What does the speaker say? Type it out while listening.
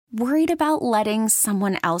Worried about letting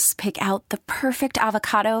someone else pick out the perfect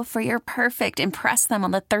avocado for your perfect impress them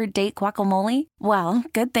on the third date guacamole? Well,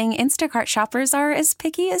 good thing Instacart shoppers are as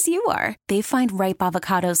picky as you are. They find ripe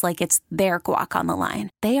avocados like it's their guac on the line.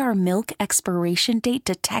 They are milk expiration date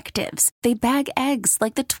detectives. They bag eggs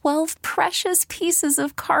like the 12 precious pieces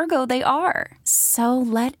of cargo they are. So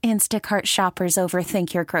let Instacart shoppers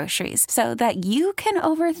overthink your groceries so that you can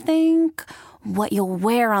overthink what you'll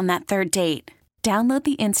wear on that third date. Download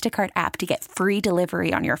the Instacart app to get free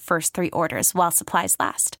delivery on your first 3 orders while supplies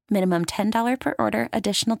last. Minimum $10 per order.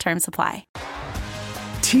 Additional terms apply.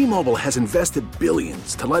 T-Mobile has invested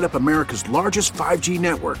billions to light up America's largest 5G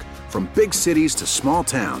network, from big cities to small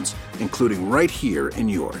towns, including right here in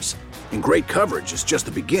yours. And great coverage is just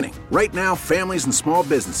the beginning. Right now, families and small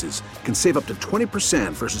businesses can save up to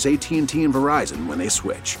 20% versus AT&T and Verizon when they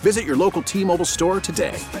switch. Visit your local T-Mobile store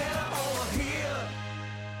today.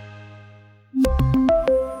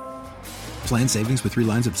 Plan savings with 3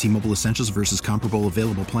 lines of T-Mobile Essentials versus comparable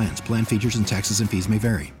available plans. Plan features and taxes and fees may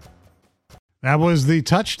vary. That was the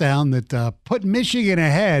touchdown that put Michigan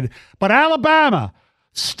ahead, but Alabama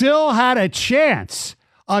still had a chance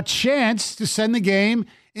to send the game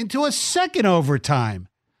into a second overtime.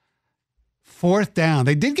 4th down.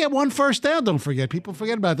 They did get one first down, don't forget. People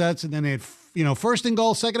forget about that. And then they had, first and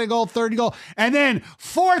goal, second and goal, third and goal, and then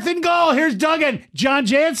 4th and goal. Here's Duggan, John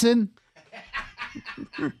Jansen.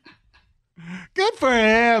 Good for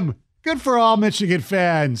him. Good for all Michigan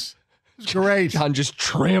fans. It's great. John just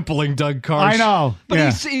trampling Doug Karsch. I know. But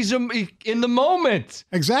yeah. he's in the moment.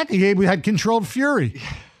 Exactly. He had controlled fury.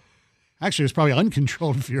 Actually, it was probably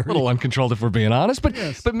uncontrolled fury. A little uncontrolled if we're being honest. But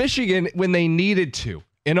Yes. but Michigan, when they needed to,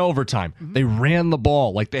 in overtime, they ran the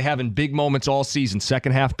ball like they have in big moments all season.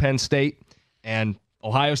 Second half, Penn State and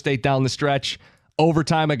Ohio State down the stretch.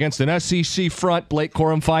 Overtime against an SEC front. Blake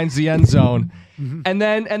Corum finds the end zone. And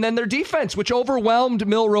then their defense, which overwhelmed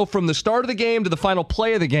Milroe from the start of the game to the final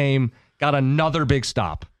play of the game, got another big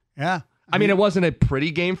stop. Yeah. I mean, it wasn't a pretty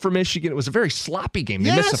game for Michigan. It was a very sloppy game.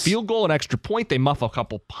 They miss a field goal, an extra point. They muff a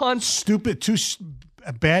couple punts. Stupid, two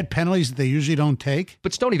bad penalties that they usually don't take.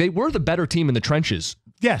 But Stoney, they were the better team in the trenches.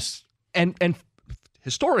 Yes. And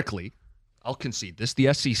historically, I'll concede this,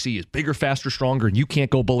 the SEC is bigger, faster, stronger, and you can't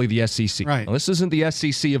go bully the SEC. Right. Now, this isn't the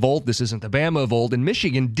SEC of old. This isn't the Bama of old. And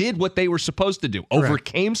Michigan did what they were supposed to do,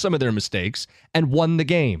 overcame some of their mistakes, and won the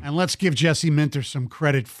game. And let's give Jesse Minter some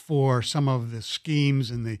credit for some of the schemes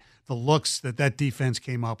and the looks that defense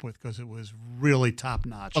came up with, because it was really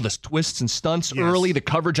top-notch. Oh, the twists and stunts early, the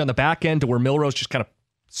coverage on the back end to where Milroe's just kind of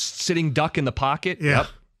sitting duck in the pocket. Yeah, Yep.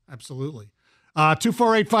 absolutely.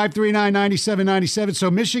 248-539-9797. So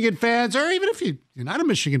Michigan fans, or even if you're not a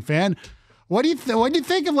Michigan fan, what do you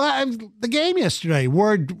think of the game yesterday?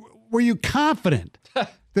 Were you confident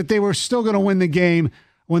that they were still going to win the game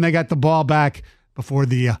when they got the ball back before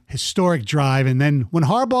the historic drive? And then when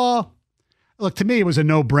Harbaugh, look, to me, it was a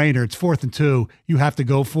no-brainer. It's 4th and 2. You have to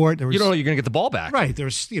go for it. You don't know you're going to get the ball back. Right.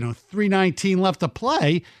 There's 3:19 left to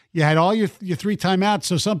play. You had all your 3 timeouts.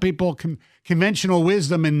 So some people, conventional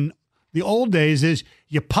wisdom in the old days is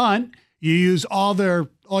you punt, you use all your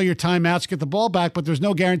timeouts, get the ball back, but there's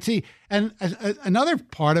no guarantee. And another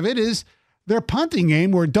part of it is their punting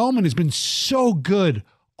game, where Doman has been so good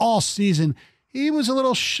all season. He was a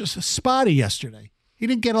little spotty yesterday. He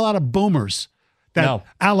didn't get a lot of boomers that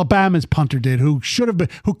Alabama's punter did, who could have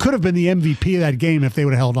been the MVP of that game if they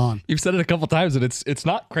would have held on. You've said it a couple times, and it's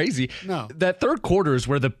not crazy. No. That third quarter is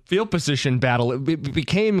where the field position battle it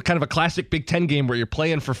became kind of a classic Big Ten game where you're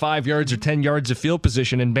playing for 5 yards or 10 yards of field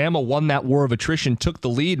position, and Bama won that war of attrition, took the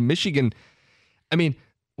lead. Michigan,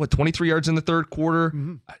 23 yards in the third quarter?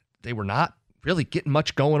 Mm-hmm. They were not really getting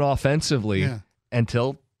much going offensively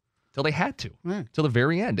until they had to, till the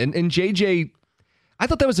very end. And JJ, I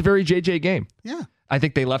thought that was a very JJ game. Yeah. I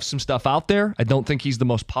think they left some stuff out there. I don't think he's the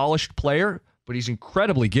most polished player, but he's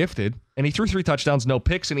incredibly gifted. And he threw 3 touchdowns, no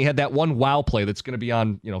picks, and he had that one wow play that's going to be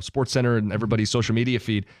on SportsCenter and everybody's social media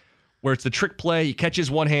feed, where it's the trick play. He catches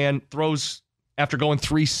one hand, throws after going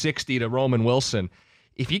 360 to Roman Wilson.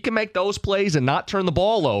 If he can make those plays and not turn the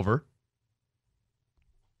ball over,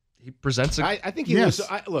 he presents a... I think he was...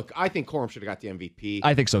 I think Corum should have got the MVP.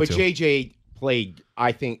 I think so, but too. But JJ played,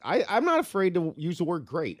 I think... I'm not afraid to use the word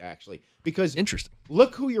great, actually, because... Interesting.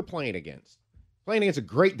 Look who you're playing against. Playing against a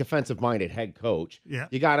great defensive-minded head coach. Yeah.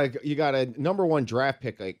 You got a number 1 draft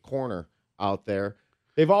pick, like corner out there.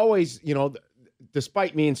 They've always,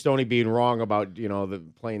 despite me and Stoney being wrong about,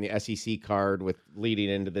 playing the SEC card with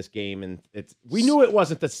leading into this game, and we knew it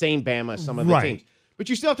wasn't the same Bama as some of the teams. But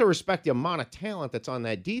you still have to respect the amount of talent that's on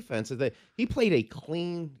that defense. Is that he played a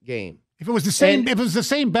clean game. If it was the same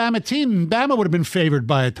Bama team, Bama would have been favored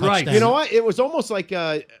by a touchdown. Right. You know what? It was almost like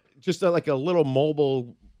like a little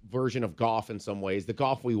mobile version of Goff in some ways. The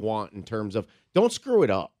Goff we want in terms of don't screw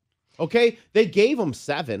it up. Okay, they gave him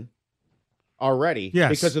 7 already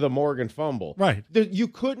because of the Morgan fumble. Right. You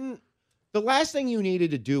couldn't. The last thing you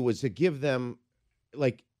needed to do was to give them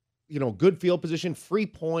good field position, free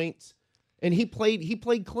points, and he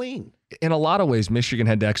played clean. In a lot of ways, Michigan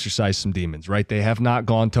had to exercise some demons, right? They have not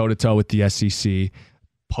gone toe-to-toe with the SEC.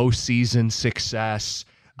 Postseason success,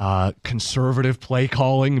 conservative play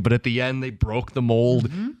calling, but at the end, they broke the mold.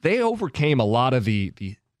 Mm-hmm. They overcame a lot of the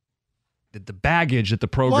baggage that the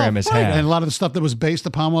program has had. And a lot of the stuff that was based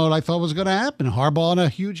upon what I thought was going to happen. Harbaugh in a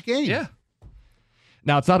huge game. Yeah.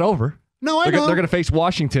 Now, it's not over. No, I know. They're going to face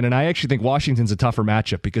Washington, and I actually think Washington's a tougher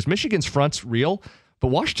matchup because Michigan's front's real, but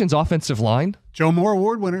Washington's offensive line, Joe Moore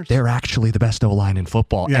Award winners, they're actually the best O-line in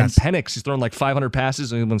football. Yes. And Penix, he's thrown like 500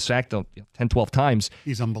 passes and he's been sacked 10, 12 times.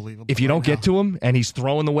 He's unbelievable. If you don't get to him and he's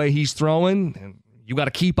throwing the way he's throwing, you got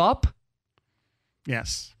to keep up.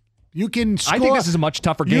 Yes. You can score. I think this is a much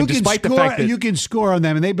tougher game, despite the fact that you can score on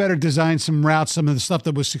them, and they better design some routes, some of the stuff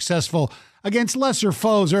that was successful against lesser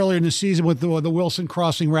foes earlier in the season with the Wilson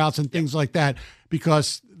crossing routes and things like that,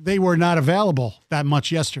 because they were not available that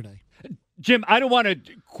much yesterday. Jim, I don't want to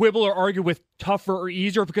quibble or argue with tougher or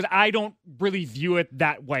easier because I don't really view it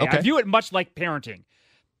that way. Okay. I view it much like parenting.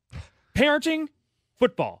 Parenting,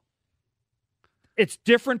 football. It's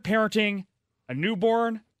different parenting a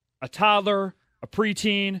newborn, a toddler, a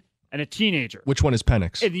preteen, and a teenager. Which one is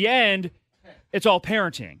Penix? In the end, it's all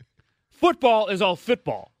parenting. Football is all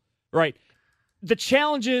football, right? The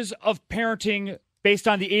challenges of parenting based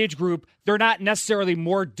on the age group, they're not necessarily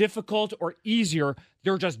more difficult or easier.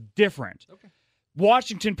 They're just different. Okay.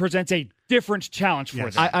 Washington presents a different challenge for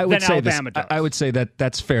them I would than say Alabama does. I would say that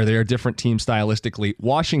that's fair. They are a different team stylistically.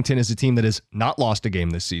 Washington is a team that has not lost a game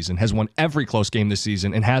this season, has won every close game this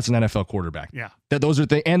season, and has an NFL quarterback. Yeah. Those are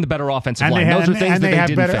and the better offensive line. Those are things that they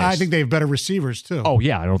didn't face. I think they have better receivers, too. Oh,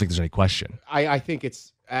 yeah. I don't think there's any question. I think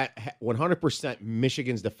it's at 100%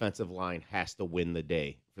 Michigan's defensive line has to win the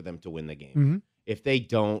day for them to win the game. Mm-hmm. If they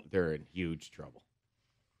don't, they're in huge trouble.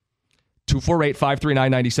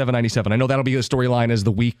 248-539-9797. I know that'll be the storyline as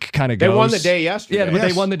the week kind of goes. They won the day yesterday. Yeah, but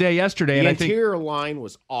they won the day yesterday. The and interior line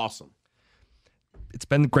was awesome. It's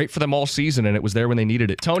been great for them all season, and it was there when they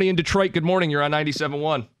needed it. Tony in Detroit, good morning. You're on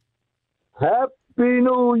 97.1. Happy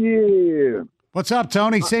New Year. What's up,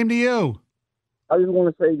 Tony? Same to you. I just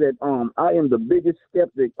want to say that I am the biggest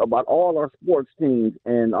skeptic about all our sports teams.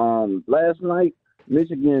 And last night,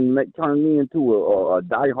 Michigan turned me into a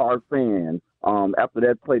diehard fan. After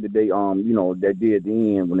that play that they did at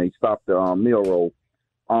the end when they stopped the mill roll.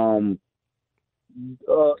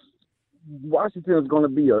 Washington is going to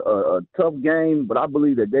be a tough game, but I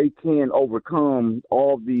believe that they can overcome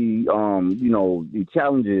all the the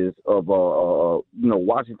challenges of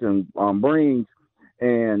Washington brings,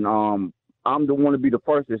 and I'm the one to be the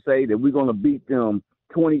first to say that we're going to beat them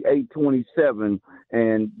 28-27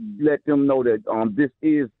 and let them know that this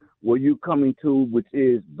is where you're coming to, which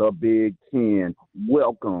is the Big Ten.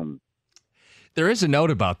 Welcome. There is a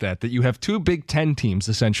note about that you have two Big Ten teams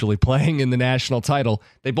essentially playing in the national title.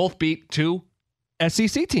 They both beat two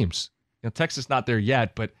SEC teams. Texas not there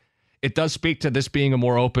yet, but it does speak to this being a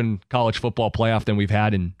more open college football playoff than we've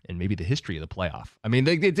had in maybe the history of the playoff. I mean,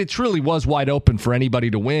 it truly was wide open for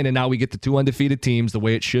anybody to win, and now we get the two undefeated teams the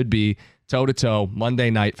way it should be, toe-to-toe,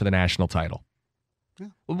 Monday night for the national title. Yeah.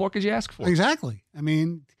 What more could you ask for? Exactly. I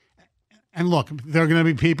mean... And look, there are going to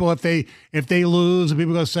be people if they lose, and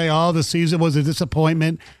people are going to say, "Oh, the season was a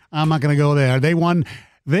disappointment." I'm not going to go there. They won.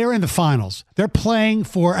 They're in the finals. They're playing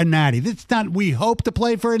for a natty. It's not. We hope to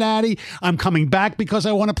play for a natty. I'm coming back because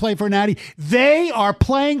I want to play for a natty. They are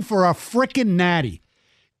playing for a frickin' natty.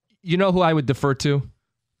 You know who I would defer to?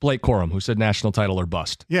 Blake Corum, who said national title or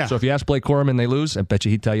bust. Yeah. So if you ask Blake Corum and they lose, I bet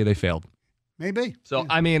you he'd tell you they failed. Maybe. So, yeah.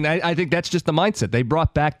 I mean, I think that's just the mindset. They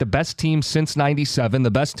brought back the best team since 97,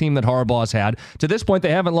 the best team that Harbaugh's had. To this point,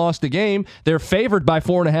 they haven't lost a game. They're favored by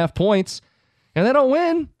 4.5 points, and they don't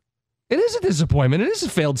win. It is a disappointment. It is a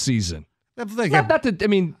failed season. Not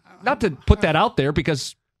to put that out there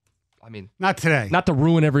because, not today. Not to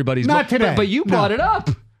ruin everybody's. Not today. But you brought it up.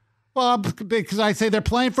 Well, because I say they're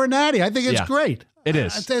playing for a natty. I think it's great. It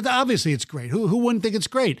is. Obviously, it's great. Who wouldn't think it's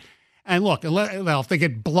great? And look, if they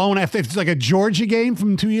get blown, if it's like a Georgia game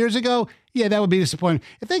from 2 years ago, yeah, that would be disappointing.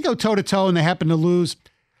 If they go toe-to-toe and they happen to lose,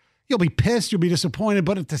 you'll be pissed, you'll be disappointed,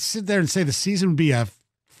 but to sit there and say the season would be a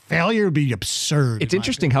failure would be absurd. It's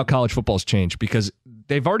interesting how college football's changed because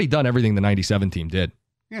they've already done everything the 97 team did.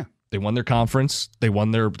 Yeah. They won their conference. They won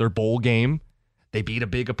their bowl game. They beat a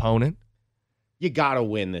big opponent. You got to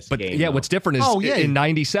win this game. But what's different is in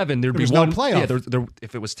 97, there'd be no one playoff. Yeah,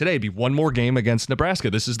 if it was today, it'd be one more game against Nebraska.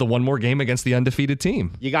 This is the one more game against the undefeated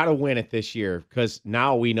team. You got to win it this year because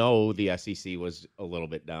now we know the SEC was a little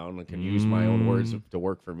bit down. I can use my own words to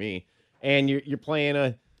work for me. And you're playing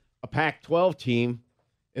a Pac-12 team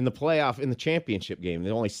in the playoff, in the championship game. The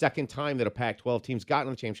only second time that a Pac-12 team's gotten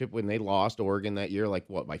in the championship when they lost Oregon that year,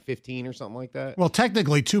 by 15 or something like that? Well,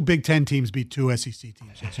 technically, 2 Big Ten teams beat 2 SEC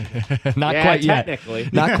teams yesterday. Not quite yet. Technically.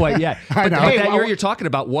 Not quite yet. I But know. that year you're talking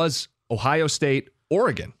about was Ohio State,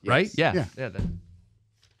 Oregon, right? Yes. Yeah.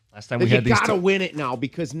 Last time we You had these got to win it now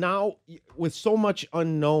because now with so much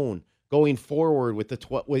unknown going forward with the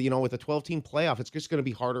 12-team playoff, it's just going to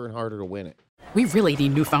be harder and harder to win it. We really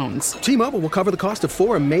need new phones. T-Mobile will cover the cost of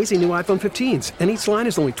 4 amazing new iPhone 15s, and each line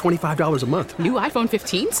is only $25 a month. New iPhone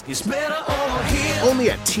 15s? It's better over here.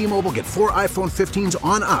 Only at T-Mobile, get 4 iPhone 15s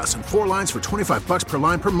on us and 4 lines for $25 per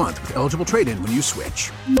line per month with eligible trade-in when you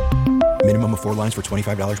switch. Minimum of 4 lines for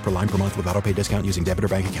 $25 per line per month with autopay discount using debit or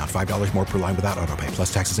bank account. $5 more per line without autopay,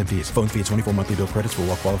 plus taxes and fees. Phone fee at 24 monthly bill credits for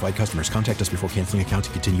well-qualified customers. Contact us before canceling account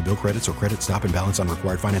to continue bill credits or credit stop and balance on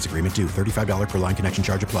required finance agreement due. $35 per line connection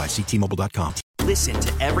charge applies. See T-Mobile.com. Listen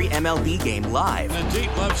to every MLB game live. In the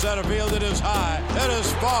deep left center field, it is high, it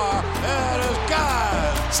is far, it is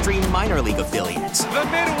gone. Stream minor league affiliates. The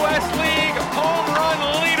Midwest League home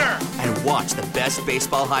run leader. And watch the best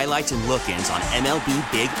baseball highlights and look-ins on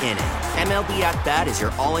MLB Big Inning. MLB At Bat is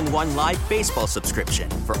your all-in-one live baseball subscription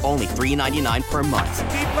for only $3.99 per month.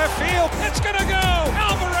 Deep left field, it's gonna go.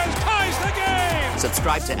 Alvarez ties the game.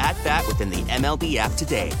 Subscribe to At Bat within the MLB app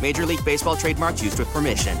today. Major League Baseball trademarks used with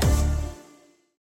permission.